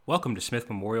Welcome to Smith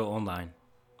Memorial Online.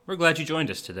 We're glad you joined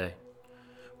us today.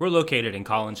 We're located in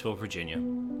Collinsville, Virginia.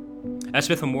 At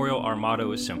Smith Memorial, our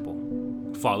motto is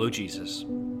simple: follow Jesus.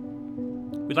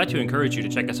 We'd like to encourage you to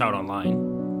check us out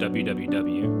online,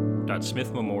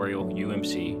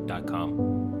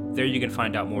 www.smithmemorialumc.com. There you can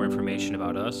find out more information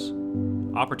about us,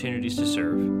 opportunities to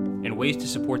serve, and ways to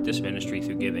support this ministry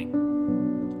through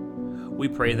giving. We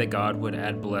pray that God would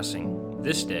add blessing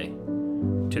this day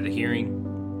to the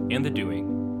hearing and the doing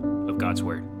of God's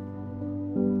Word.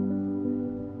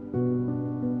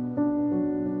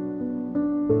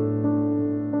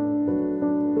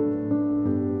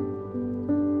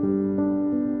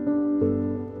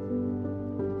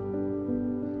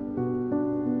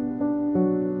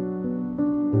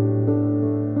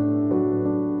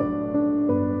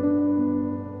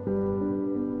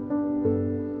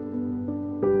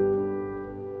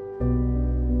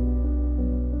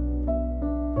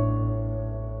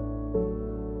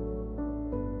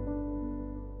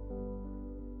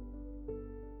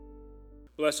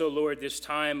 Bless, O Lord, this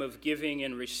time of giving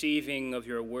and receiving of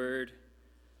your word.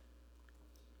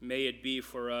 May it be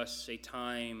for us a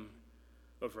time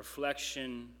of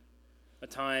reflection, a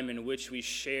time in which we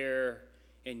share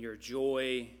in your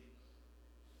joy,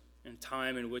 and a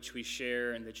time in which we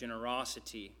share in the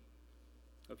generosity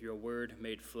of your word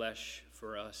made flesh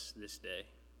for us this day.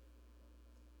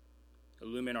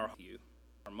 Illumine our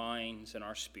minds and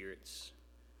our spirits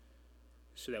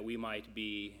so that we might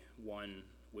be one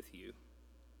with you.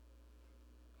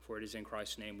 For it is in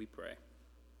Christ's name we pray.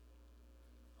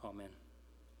 Amen.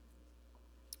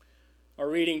 Our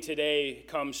reading today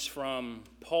comes from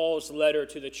Paul's letter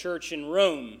to the church in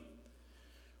Rome,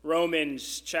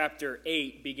 Romans chapter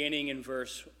 8, beginning in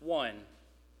verse 1.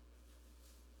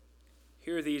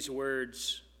 Hear these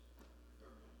words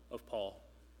of Paul.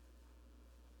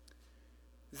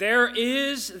 There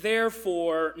is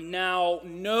therefore now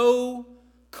no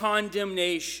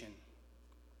condemnation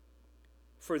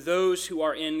for those who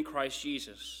are in Christ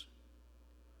Jesus.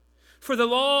 For the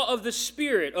law of the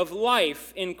Spirit of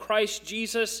life in Christ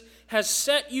Jesus has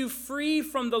set you free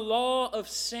from the law of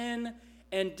sin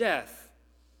and death.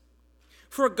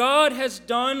 For God has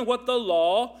done what the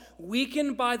law,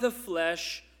 weakened by the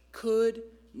flesh, could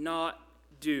not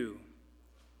do.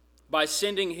 By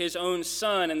sending his own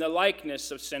Son in the likeness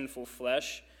of sinful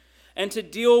flesh, and to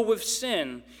deal with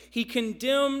sin, he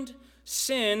condemned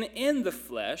sin in the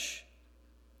flesh,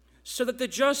 so that the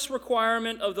just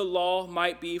requirement of the law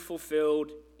might be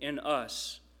fulfilled in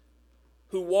us,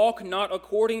 who walk not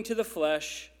according to the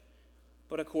flesh,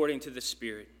 but according to the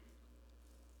Spirit.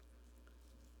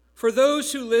 For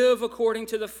those who live according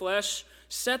to the flesh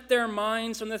set their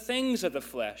minds on the things of the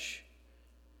flesh,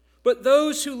 but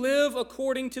those who live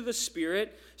according to the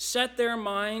Spirit set their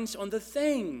minds on the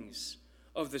things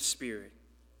of the Spirit.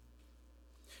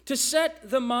 To set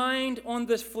the mind on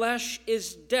the flesh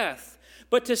is death,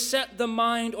 but to set the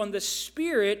mind on the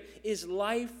Spirit is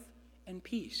life and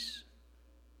peace.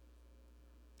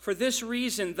 For this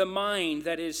reason, the mind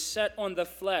that is set on the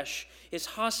flesh is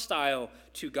hostile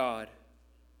to God.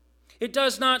 It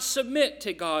does not submit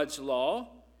to God's law.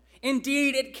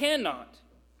 Indeed, it cannot.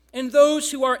 And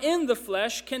those who are in the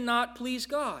flesh cannot please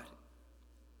God.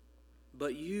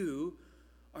 But you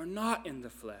are not in the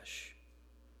flesh.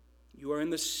 You are in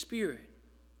the Spirit,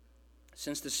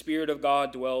 since the Spirit of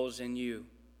God dwells in you.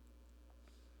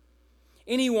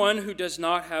 Anyone who does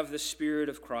not have the Spirit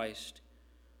of Christ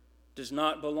does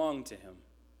not belong to him.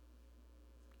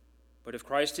 But if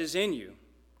Christ is in you,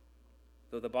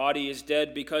 though the body is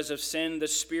dead because of sin, the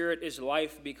Spirit is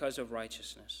life because of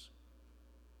righteousness.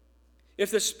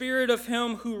 If the Spirit of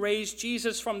him who raised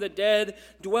Jesus from the dead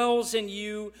dwells in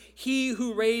you, he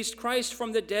who raised Christ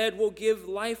from the dead will give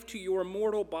life to your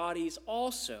mortal bodies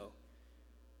also,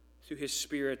 through his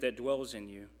Spirit that dwells in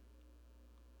you.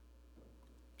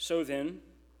 So then,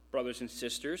 brothers and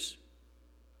sisters,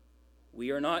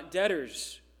 we are not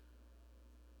debtors.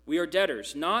 We are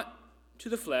debtors, not to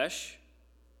the flesh,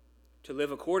 to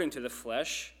live according to the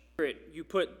flesh. You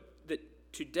put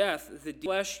to death the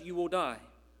flesh, you will die.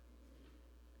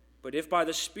 But if by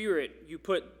the Spirit you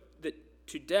put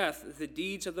to death the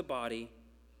deeds of the body,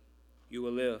 you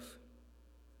will live.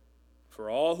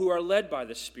 For all who are led by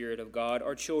the Spirit of God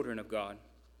are children of God.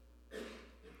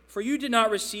 For you did not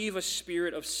receive a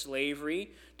spirit of slavery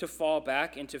to fall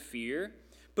back into fear,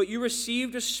 but you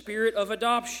received a spirit of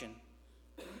adoption.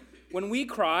 When we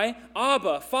cry,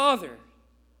 Abba, Father,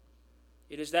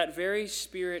 it is that very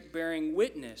Spirit bearing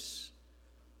witness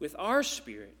with our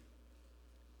spirit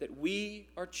that we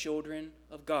are children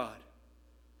of God.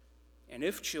 And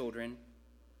if children,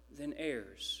 then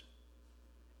heirs,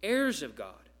 heirs of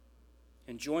God,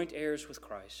 and joint heirs with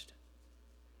Christ,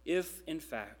 if, in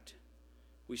fact,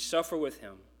 we suffer with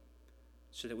him,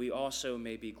 so that we also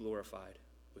may be glorified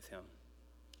with him.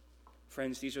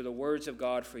 Friends, these are the words of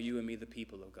God for you and me, the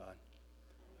people of God.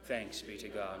 Thanks be to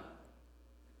God.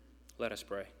 Let us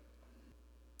pray.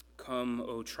 Come,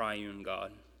 O triune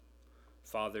God,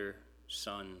 Father,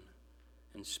 Son,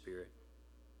 and Spirit.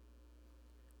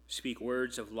 Speak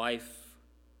words of life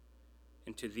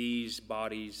into these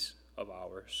bodies of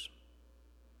ours.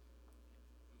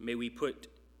 May we put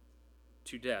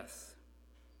to death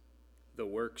the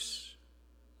works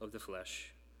of the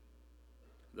flesh,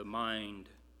 the mind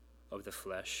of the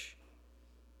flesh,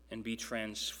 and be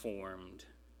transformed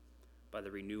by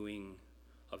the renewing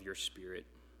of your Spirit.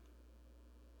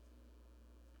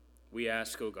 We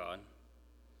ask, O God,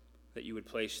 that you would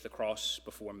place the cross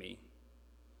before me,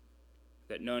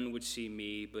 that none would see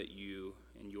me but you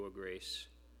and your grace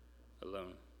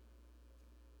alone.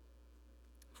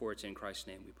 For it's in Christ's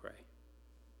name we pray.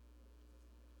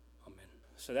 Amen.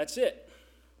 So that's it.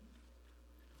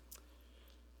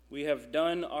 We have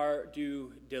done our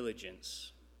due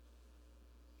diligence.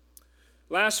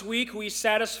 Last week we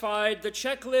satisfied the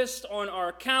checklist on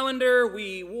our calendar.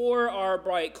 We wore our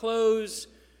bright clothes.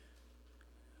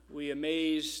 We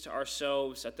amazed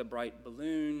ourselves at the bright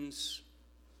balloons.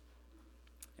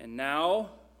 And now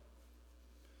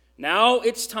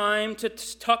it's time to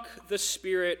tuck the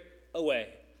Spirit away.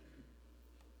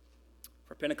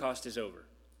 For Pentecost is over.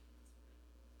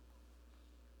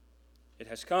 It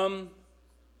has come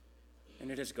and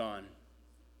it has gone.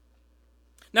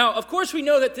 Now, of course, we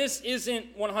know that this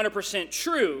isn't 100%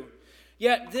 true,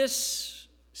 yet this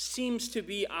seems to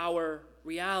be our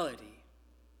reality.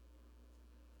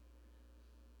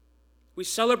 We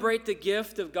celebrate the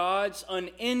gift of God's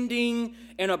unending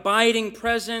and abiding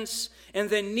presence and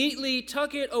then neatly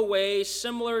tuck it away,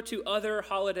 similar to other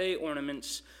holiday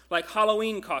ornaments like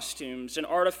Halloween costumes and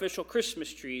artificial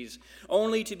Christmas trees,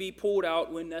 only to be pulled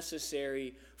out when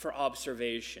necessary for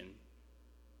observation.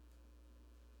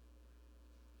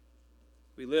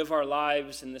 We live our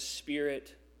lives in the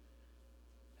Spirit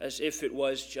as if it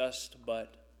was just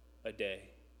but a day.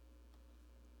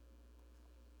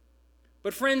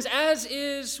 But friends, as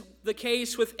is the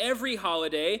case with every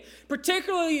holiday,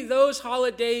 particularly those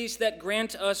holidays that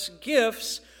grant us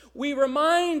gifts, we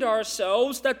remind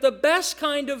ourselves that the best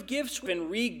kind of gifts we can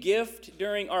re-gift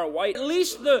during our white, at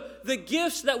least the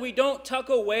gifts that we don't tuck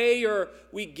away or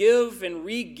we give and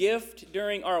re-gift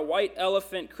during our white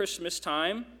elephant Christmas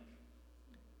time,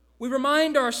 we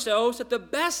remind ourselves that the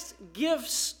best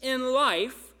gifts in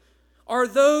life are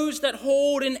those that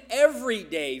hold an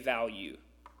everyday value.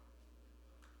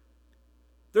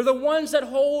 They're the ones that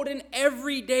hold an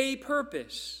everyday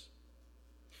purpose.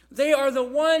 They are the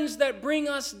ones that bring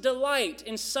us delight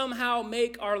and somehow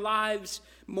make our lives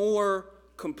more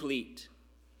complete.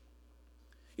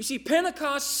 You see,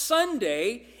 Pentecost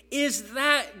Sunday is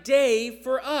that day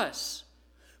for us.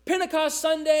 Pentecost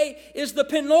Sunday is the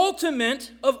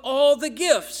penultimate of all the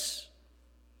gifts.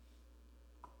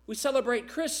 We celebrate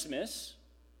Christmas,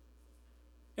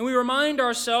 and we remind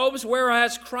ourselves,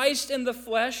 whereas Christ in the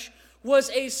flesh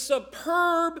was a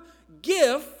superb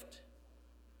gift,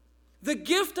 the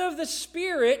gift of the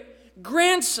Spirit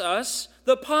grants us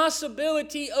the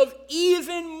possibility of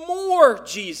even more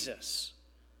Jesus,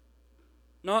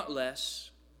 not less,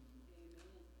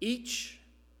 each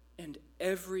and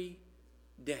every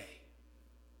day.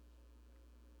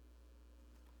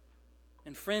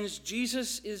 And friends,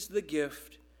 Jesus is the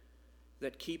gift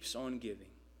that keeps on giving.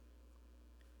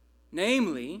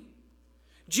 Namely,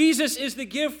 Jesus is the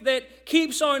gift that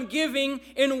keeps on giving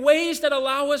in ways that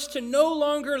allow us to no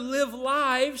longer live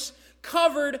lives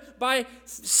covered by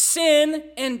sin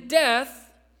and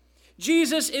death.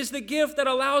 Jesus is the gift that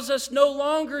allows us no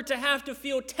longer to have to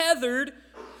feel tethered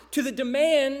to the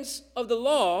demands of the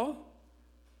law.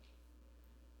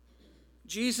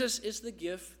 Jesus is the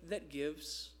gift that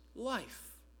gives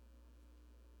life.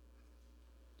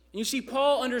 And you see,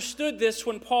 Paul understood this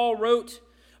when Paul wrote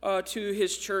to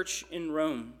his church in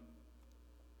Rome.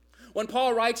 When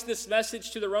Paul writes this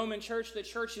message to the Roman church, the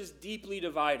church is deeply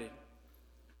divided.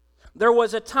 There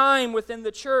was a time within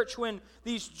the church when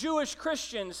these Jewish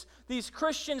Christians, these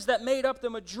Christians that made up the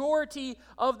majority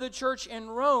of the church in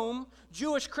Rome,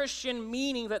 Jewish Christian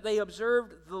meaning that they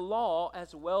observed the law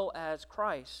as well as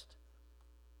Christ,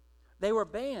 they were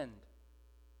banned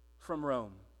from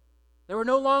Rome. They were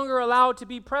no longer allowed to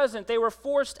be present. They were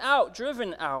forced out,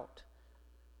 driven out.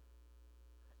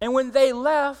 And when they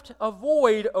left, a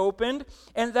void opened,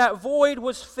 and that void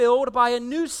was filled by a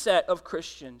new set of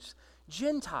Christians,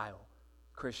 Gentile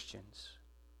Christians.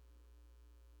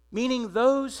 meaning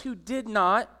those who did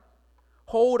not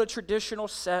hold a traditional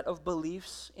set of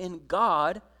beliefs in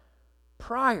God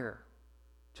prior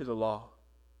to the law.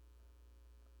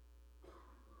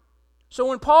 So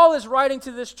when Paul is writing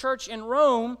to this church in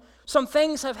Rome, some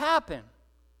things have happened.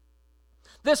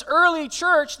 This early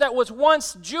church that was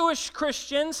once Jewish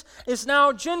Christians is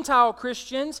now Gentile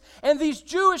Christians, and these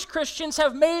Jewish Christians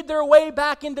have made their way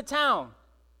back into town.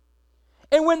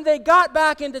 And when they got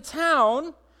back into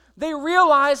town, they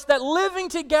realized that living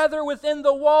together within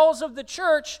the walls of the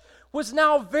church was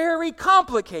now very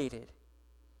complicated,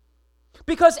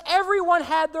 because everyone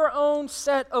had their own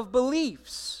set of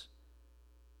beliefs.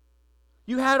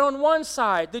 You had on one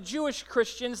side the Jewish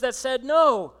Christians that said,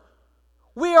 no,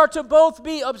 we are to both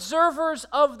be observers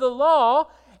of the law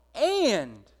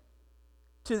and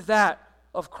to that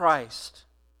of Christ.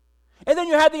 And then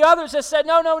you had the others that said,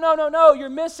 no, you're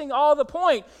missing all the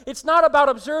point. It's not about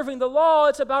observing the law,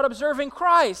 it's about observing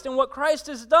Christ and what Christ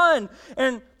has done.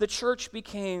 And the church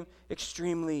became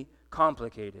extremely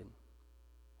complicated.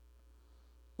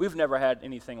 We've never had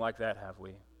anything like that, have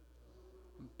we?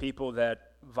 People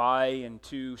that vie in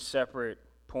two separate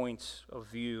points of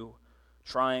view,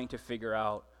 trying to figure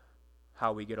out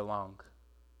how we get along.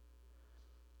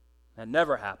 That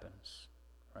never happens,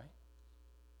 right?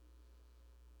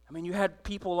 I mean, you had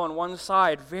people on one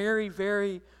side, very,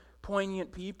 very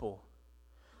poignant people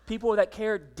that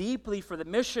cared deeply for the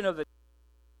mission of the.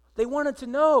 They wanted to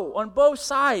know on both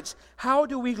sides, how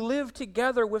do we live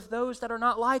together with those that are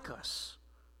not like us?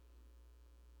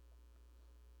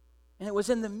 And it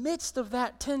was in the midst of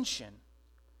that tension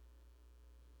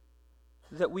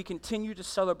that we continue to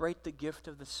celebrate the gift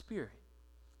of the Spirit.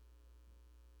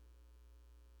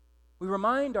 We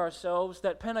remind ourselves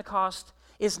that Pentecost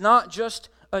is not just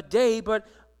a day, but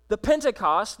the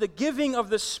Pentecost, the giving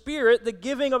of the Spirit, the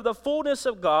giving of the fullness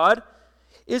of God,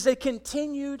 is a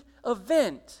continued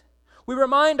event. We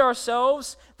remind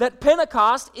ourselves that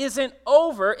Pentecost isn't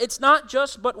over. It's not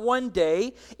just but one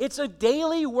day. It's a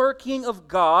daily working of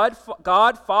God,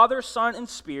 Father, Son, and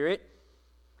Spirit,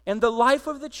 and the life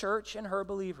of the church and her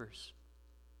believers.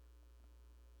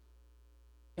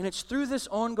 And it's through this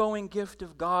ongoing gift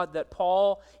of God that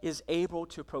Paul is able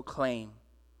to proclaim,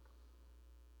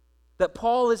 that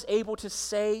Paul is able to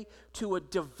say to a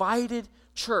divided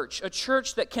church, a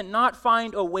church that cannot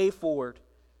find a way forward,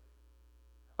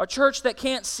 a church that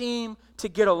can't seem to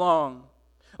get along,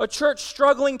 a church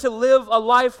struggling to live a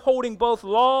life holding both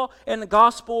law and the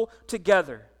gospel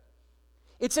together.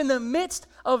 It's in the midst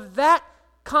of that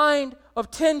kind of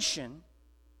tension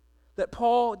that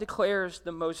Paul declares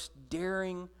the most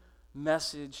daring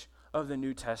message of the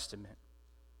New Testament.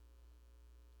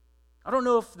 I don't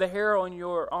know if the hair on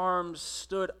your arms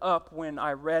stood up when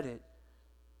I read it,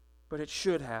 but it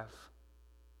should have.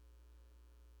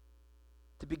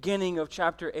 At the beginning of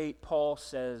chapter 8, Paul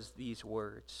says these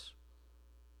words: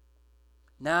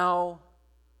 "Now,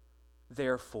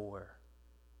 therefore,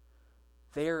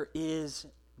 there is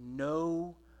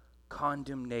no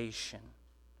condemnation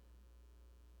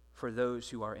for those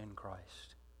who are in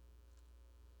Christ."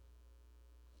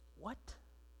 What?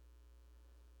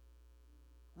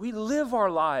 We live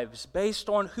our lives based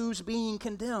on who's being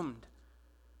condemned.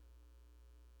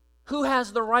 Who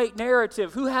has the right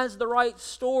narrative? Who has the right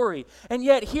story? And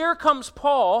yet here comes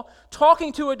Paul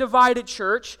talking to a divided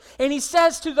church, and he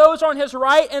says to those on his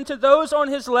right and to those on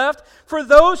his left, for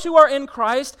those who are in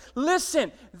Christ,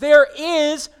 listen, there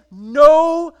is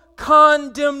no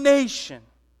condemnation.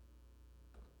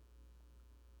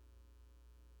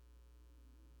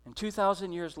 And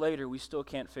 2,000 years later, we still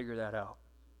can't figure that out.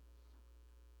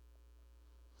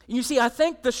 You see, I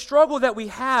think the struggle that we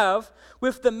have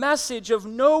with the message of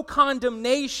no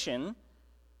condemnation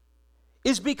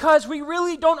is because we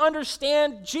really don't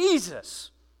understand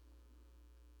Jesus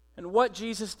and what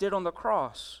Jesus did on the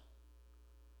cross.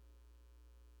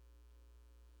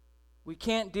 We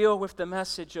can't deal with the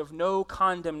message of no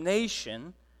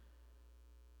condemnation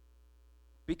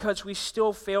because we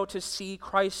still fail to see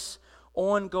Christ's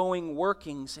ongoing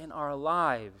workings in our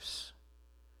lives.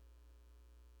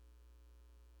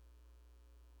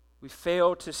 We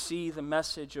fail to see the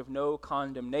message of no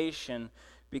condemnation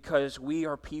because we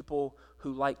are people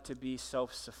who like to be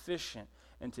self-sufficient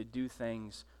and to do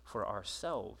things for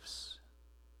ourselves.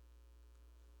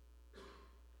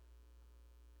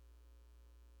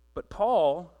 But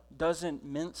Paul doesn't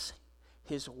mince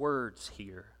his words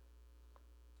here.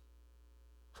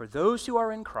 For those who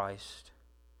are in Christ,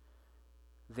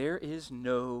 there is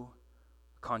no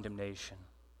condemnation.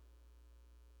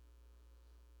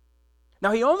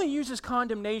 Now, he only uses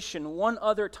condemnation one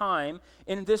other time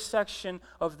in this section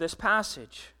of this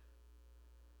passage.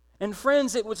 And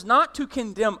friends, it was not to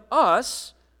condemn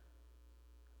us,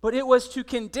 but it was to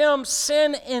condemn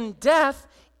sin and death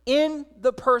in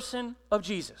the person of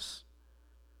Jesus.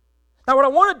 Now, what I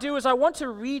want to do is I want to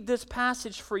read this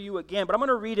passage for you again, but I'm going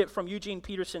to read it from Eugene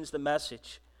Peterson's The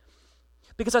Message,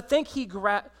 because I think he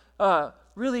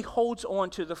really holds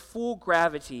on to the full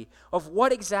gravity of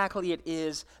what exactly it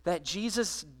is that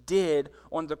Jesus did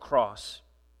on the cross.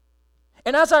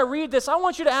 And as I read this, I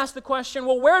want you to ask the question,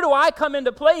 well, where do I come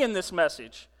into play in this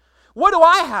message? What do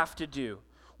I have to do?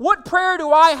 What prayer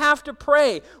do I have to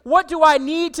pray? What do I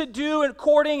need to do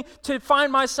according to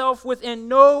find myself within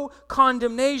no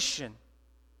condemnation?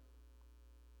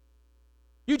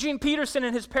 Eugene Peterson,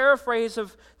 in his paraphrase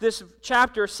of this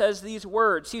chapter, says these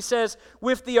words. He says,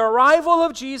 with the arrival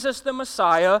of Jesus the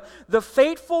Messiah, the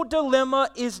fateful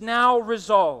dilemma is now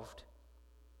resolved.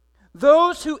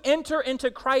 Those who enter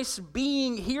into Christ's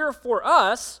being here for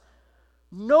us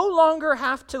no longer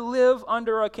have to live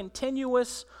under a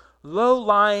continuous,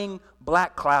 low-lying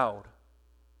black cloud.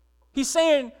 He's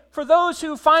saying, for those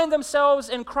who find themselves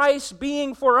in Christ's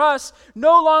being for us,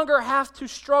 no longer have to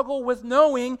struggle with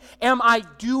knowing, am I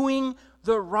doing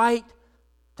the right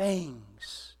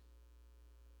things?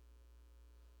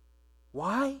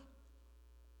 Why?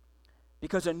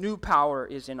 Because a new power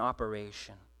is in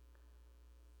operation.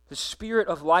 The Spirit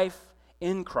of life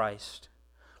in Christ,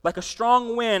 like a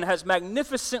strong wind, has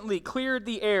magnificently cleared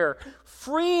the air,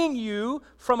 freeing you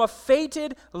from a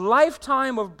fated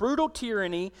lifetime of brutal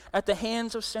tyranny at the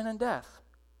hands of sin and death.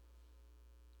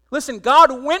 Listen,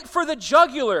 God went for the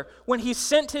jugular when He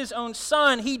sent His own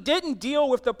Son. He didn't deal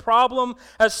with the problem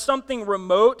as something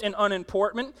remote and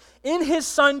unimportant. In His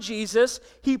Son Jesus,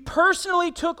 He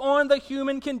personally took on the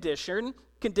human condition,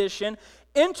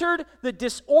 entered the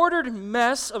disordered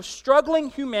mess of struggling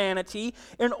humanity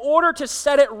in order to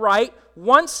set it right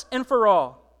once and for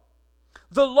all.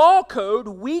 The law code,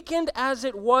 weakened as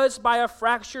it was by a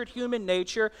fractured human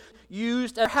nature,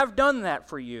 used to have done that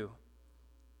for you.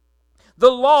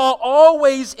 The law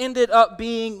always ended up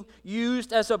being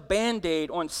used as a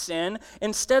band-aid on sin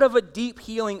instead of a deep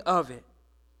healing of it.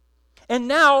 And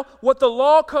now, what the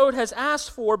law code has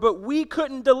asked for, but we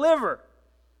couldn't deliver,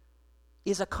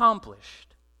 is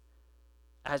accomplished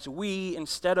as we,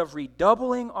 instead of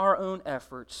redoubling our own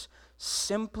efforts,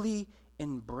 simply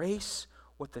embrace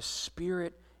what the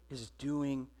Spirit is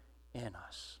doing in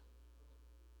us.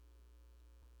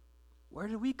 Where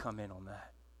do we come in on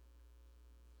that?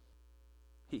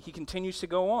 He continues to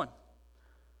go on.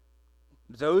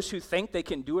 Those who think they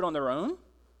can do it on their own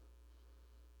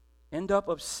end up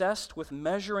obsessed with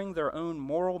measuring their own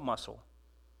moral muscle,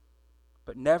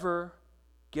 but never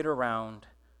get around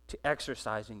to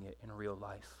exercising it in real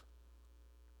life.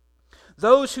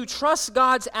 Those who trust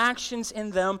God's actions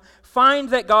in them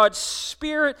find that God's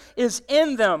Spirit is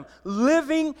in them,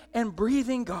 living and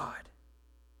breathing God.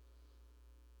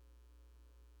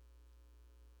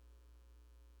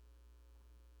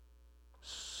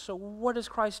 So what does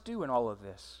Christ do in all of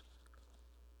this?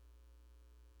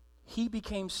 He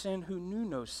became sin who knew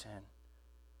no sin,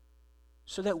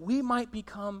 so that we might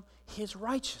become His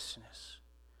righteousness.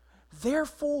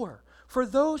 Therefore, for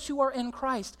those who are in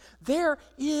Christ, there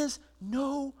is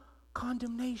no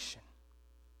condemnation.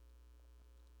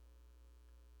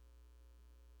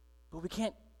 But we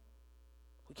can't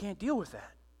deal with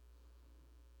that.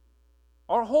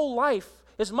 Our whole life,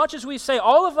 as much as we say,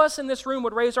 all of us in this room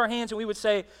would raise our hands and we would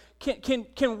say, can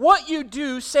what you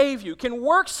do save you? Can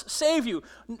works save you?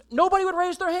 Nobody would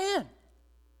raise their hand.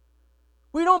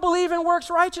 We don't believe in works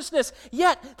righteousness.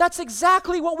 Yet, that's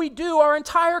exactly what we do our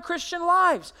entire Christian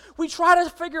lives. We try to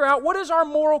figure out, what is our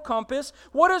moral compass?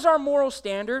 What is our moral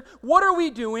standard? What are we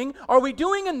doing? Are we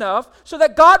doing enough so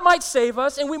that God might save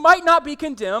us and we might not be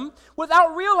condemned?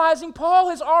 Without realizing, Paul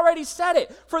has already said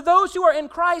it. For those who are in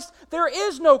Christ, there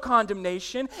is no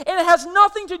condemnation, and it has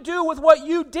nothing to do with what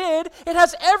you did. It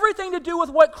has everything to do with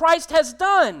what Christ has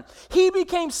done. He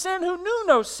became sin who knew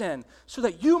no sin, so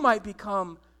that you might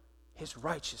become His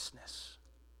righteousness.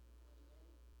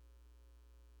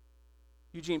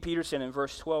 Eugene Peterson in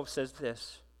verse 12 says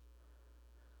this.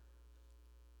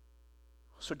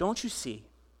 So don't you see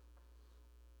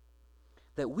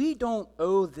that we don't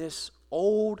owe this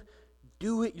old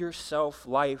do-it-yourself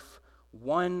life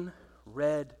one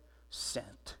red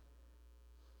cent?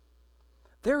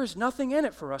 There is nothing in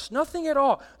it for us, nothing at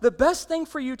all. The best thing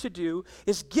for you to do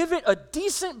is give it a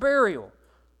decent burial.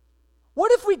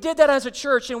 What if we did that as a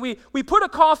church and we put a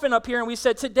coffin up here and we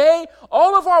said, today,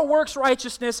 all of our works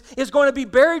righteousness is going to be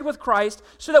buried with Christ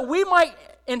so that we might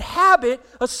inhabit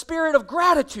a spirit of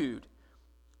gratitude?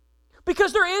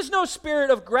 Because there is no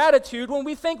spirit of gratitude when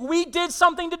we think we did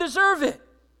something to deserve it.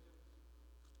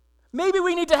 Maybe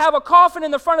we need to have a coffin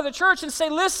in the front of the church and say,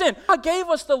 listen, God gave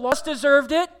us the law,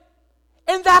 deserved it,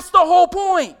 and that's the whole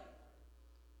point.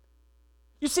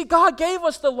 You see, God gave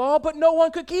us the law, but no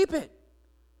one could keep it.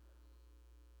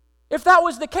 If that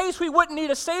was the case, we wouldn't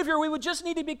need a Savior. We would just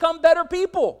need to become better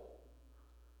people.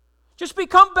 Just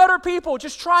become better people.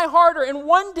 Just try harder. And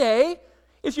one day,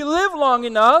 if you live long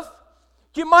enough,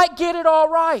 you might get it all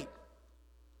right.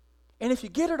 And if you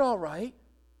get it all right,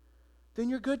 then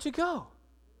you're good to go.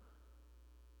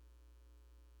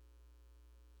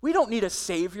 We don't need a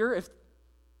Savior if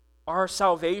our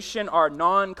salvation, our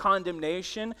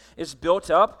non-condemnation is built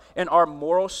up in our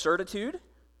moral certitude.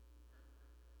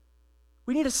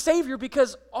 We need a Savior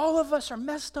because all of us are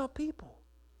messed up people.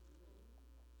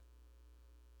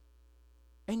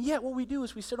 And yet what we do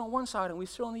is we sit on one side and we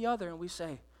sit on the other and we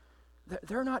say,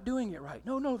 they're not doing it right.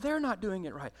 No, they're not doing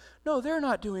it right. No, they're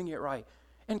not doing it right.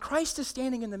 And Christ is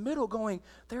standing in the middle going,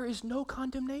 there is no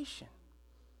condemnation.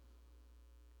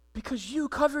 Because you,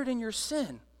 covered in your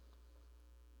sin,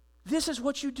 this is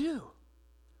what you do.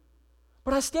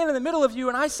 But I stand in the middle of you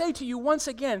and I say to you once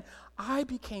again, I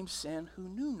became sin who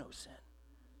knew no sin,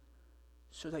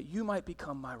 so that you might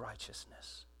become my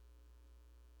righteousness.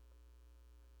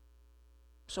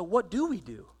 So what do we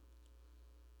do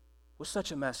with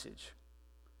such a message?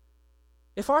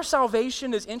 If our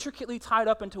salvation is intricately tied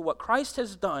up into what Christ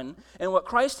has done and what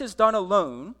Christ has done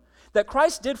alone, that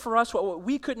Christ did for us what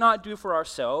we could not do for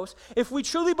ourselves, if we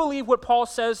truly believe what Paul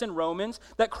says in Romans,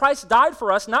 that Christ died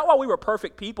for us, not while we were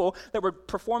perfect people that were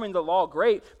performing the law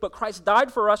great, but Christ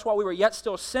died for us while we were yet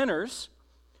still sinners,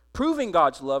 proving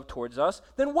God's love towards us,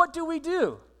 then what do we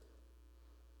do?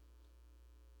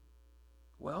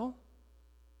 Well,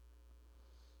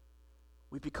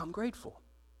 we become grateful.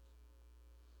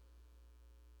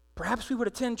 Perhaps we would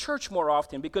attend church more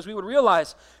often because we would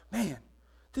realize, man,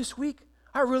 this week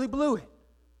I really blew it.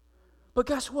 But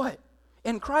guess what?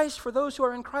 In Christ, for those who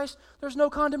are in Christ, there's no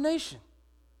condemnation.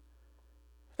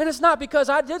 And it's not because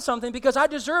I did something, because I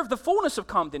deserve the fullness of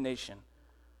condemnation.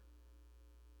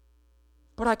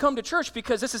 But I come to church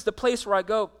because this is the place where I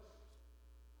go,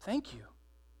 thank you.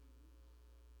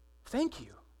 Thank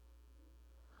you.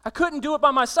 I couldn't do it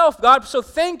by myself, God, so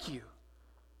thank you.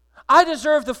 I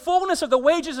deserve the fullness of the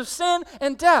wages of sin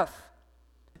and death.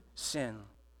 Sin.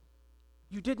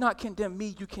 You did not condemn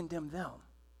me, you condemned them.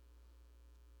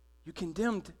 You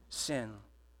condemned sin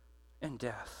and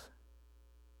death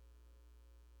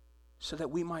so that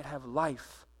we might have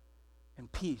life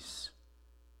and peace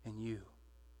in you.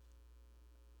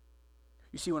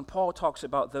 You see, when Paul talks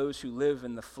about those who live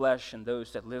in the flesh and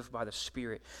those that live by the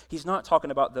Spirit, he's not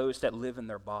talking about those that live in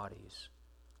their bodies.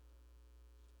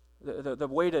 The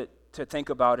way to think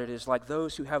about it is like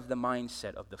those who have the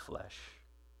mindset of the flesh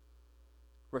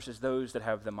versus those that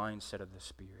have the mindset of the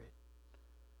Spirit.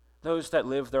 Those that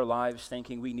live their lives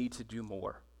thinking we need to do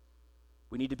more.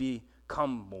 We need to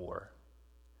become more.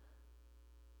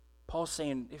 Paul's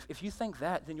saying, if you think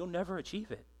that, then you'll never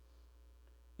achieve it.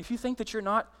 If you think that you're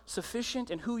not sufficient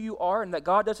in who you are and that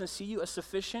God doesn't see you as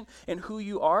sufficient in who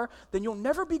you are, then you'll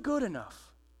never be good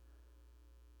enough.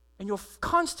 And you'll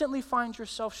constantly find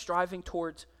yourself striving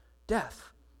towards death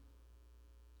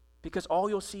because all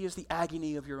you'll see is the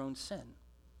agony of your own sin.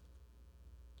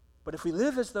 But if we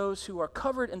live as those who are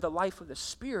covered in the life of the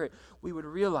Spirit, we would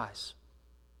realize,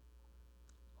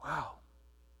 wow,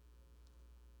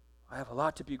 I have a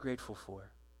lot to be grateful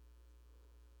for.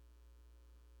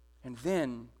 And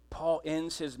then Paul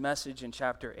ends his message in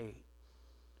chapter 8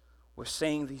 with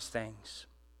saying these things.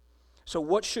 So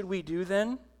what should we do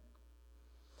then?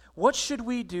 What should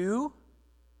we do?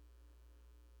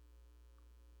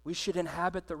 We should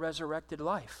inhabit the resurrected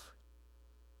life.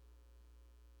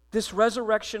 This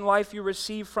resurrection life you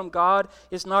receive from God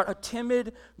is not a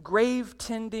timid,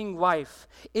 grave-tending life.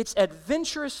 It's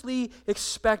adventurously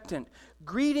expectant,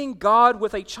 greeting God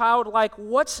with a childlike,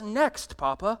 "What's next,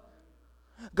 Papa?"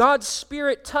 God's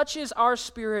Spirit touches our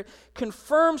spirit,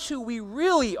 confirms who we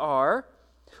really are.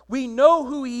 We know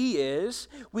who He is.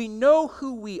 We know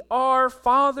who we are,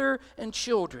 Father and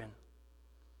children.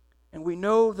 And we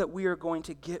know that we are going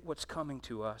to get what's coming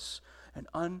to us, an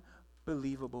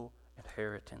unbelievable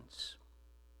inheritance.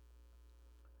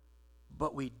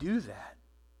 But we do that.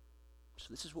 So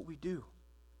this is what we do.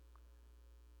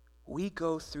 We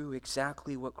go through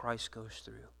exactly what Christ goes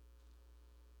through.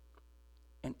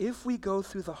 And if we go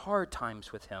through the hard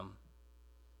times with Him,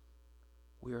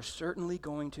 we are certainly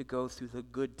going to go through the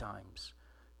good times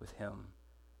with Him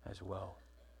as well.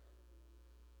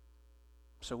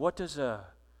 So what does a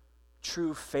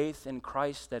true faith in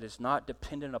Christ that is not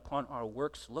dependent upon our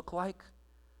works look like?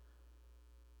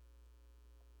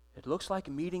 It looks like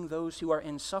meeting those who are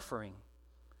in suffering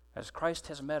as Christ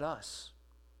has met us.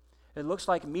 It looks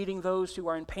like meeting those who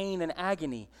are in pain and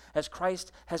agony as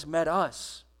Christ has met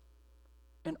us,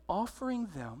 and offering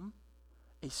them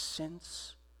a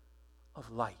sense of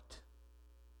light,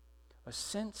 a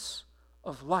sense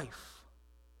of life,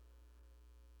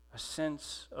 a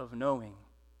sense of knowing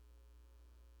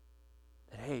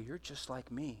that, hey, you're just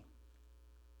like me.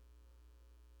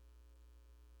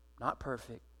 Not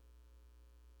perfect.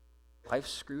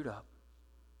 Life's screwed up.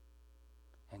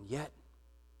 And yet,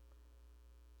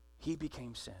 he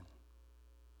became sin,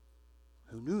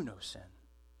 who knew no sin,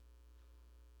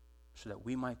 so that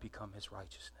we might become his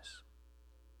righteousness.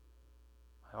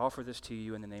 I offer this to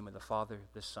you in the name of the Father,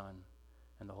 the Son,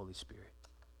 and the Holy Spirit.